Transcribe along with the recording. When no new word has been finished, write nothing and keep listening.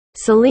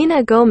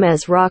Selena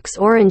Gomez rocks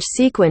orange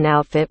sequin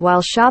outfit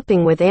while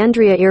shopping with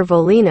Andrea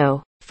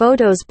Iervolino.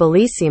 Photos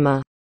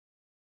Bellissima.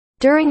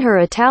 During her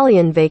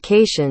Italian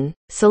vacation,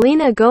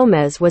 Selena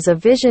Gomez was a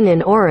vision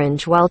in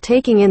orange while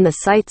taking in the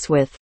sights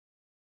with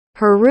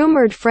her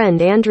rumored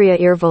friend Andrea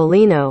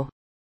Iervolino.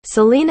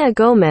 Selena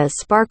Gomez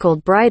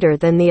sparkled brighter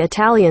than the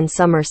Italian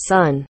summer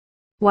sun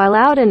while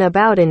out and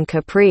about in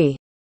Capri.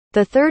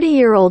 The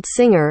 30-year-old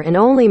singer and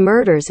only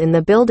Murders in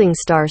the Building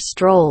star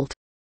strolled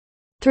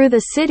through the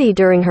city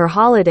during her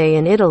holiday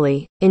in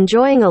Italy,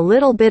 enjoying a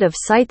little bit of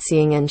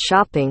sightseeing and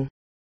shopping.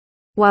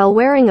 While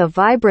wearing a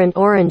vibrant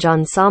orange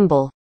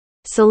ensemble,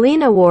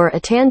 Selena wore a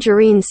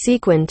tangerine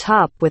sequin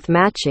top with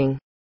matching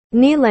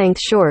knee-length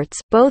shorts,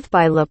 both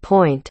by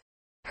Lapointe.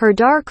 Her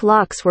dark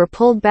locks were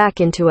pulled back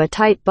into a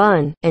tight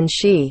bun, and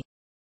she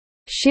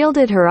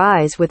shielded her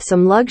eyes with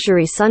some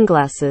luxury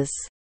sunglasses.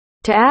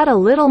 To add a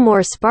little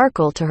more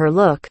sparkle to her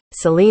look,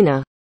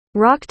 Selena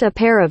rocked a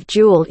pair of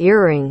jeweled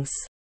earrings.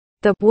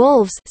 The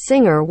Wolves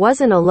singer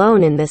wasn't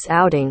alone in this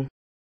outing.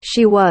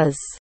 She was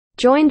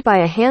joined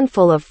by a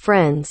handful of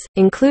friends,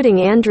 including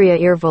Andrea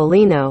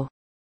Iervolino.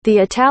 The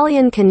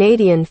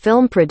Italian-Canadian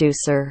film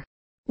producer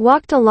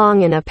walked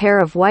along in a pair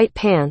of white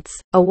pants,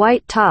 a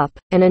white top,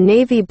 and a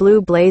navy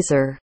blue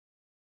blazer.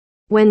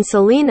 When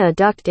Selena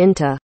ducked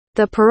into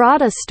the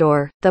Prada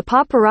store, the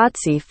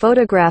paparazzi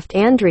photographed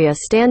Andrea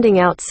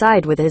standing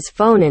outside with his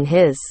phone in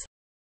his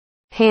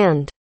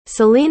hand.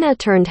 Selena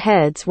turned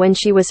heads when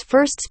she was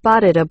first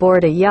spotted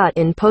aboard a yacht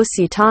in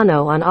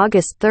Positano on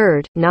August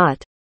 3,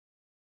 not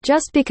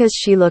just because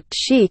she looked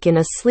chic in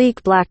a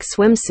sleek black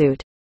swimsuit.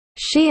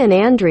 She and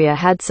Andrea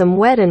had some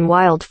wet and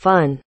wild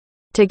fun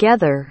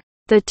together.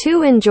 The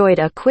two enjoyed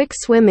a quick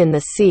swim in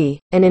the sea,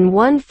 and in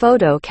one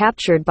photo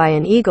captured by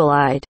an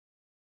eagle-eyed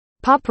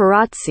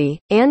paparazzi,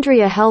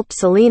 Andrea helped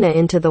Selena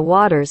into the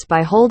waters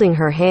by holding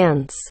her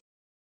hands.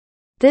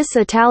 This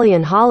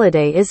Italian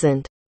holiday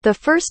isn't the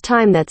first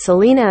time that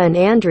Selena and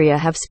Andrea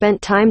have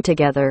spent time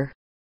together.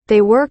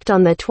 They worked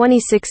on the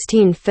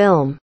 2016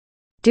 film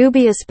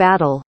Dubious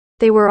Battle.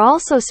 They were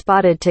also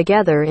spotted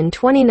together in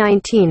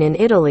 2019 in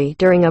Italy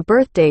during a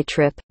birthday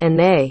trip, and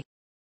they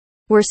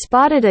were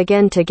spotted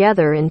again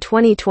together in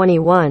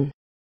 2021.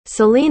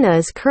 Selena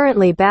is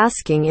currently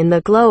basking in the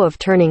glow of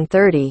turning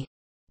 30.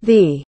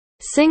 The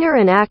singer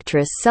and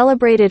actress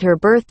celebrated her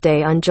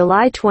birthday on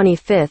July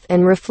 25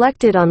 and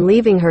reflected on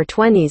leaving her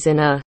 20s in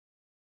a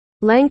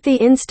lengthy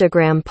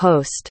Instagram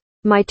post.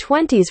 "My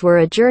 20s were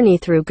a journey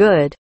through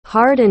good,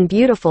 hard and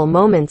beautiful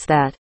moments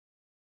that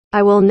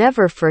I will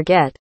never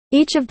forget.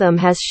 Each of them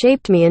has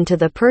shaped me into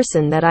the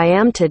person that I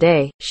am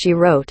today," she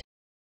wrote.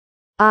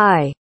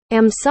 "I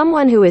am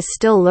someone who is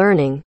still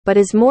learning, but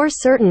is more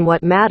certain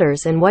what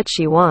matters and what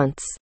she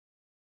wants.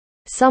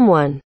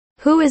 Someone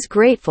who is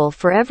grateful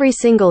for every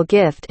single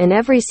gift and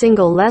every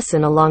single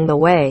lesson along the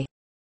way.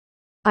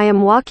 I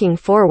am walking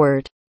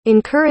forward,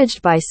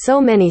 encouraged by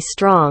so many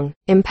strong,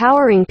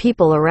 empowering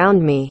people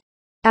around me.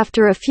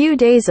 After a few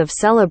days of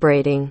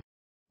celebrating,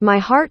 my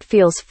heart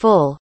feels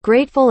full,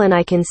 grateful, and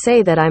I can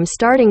say that I'm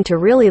starting to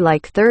really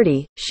like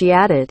 30, she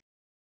added.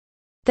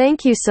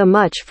 "Thank you so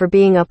much for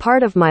being a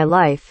part of my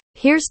life.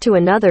 Here's to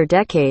another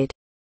decade.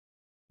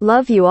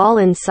 Love you all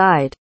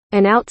inside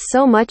and out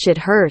so much it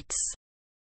hurts."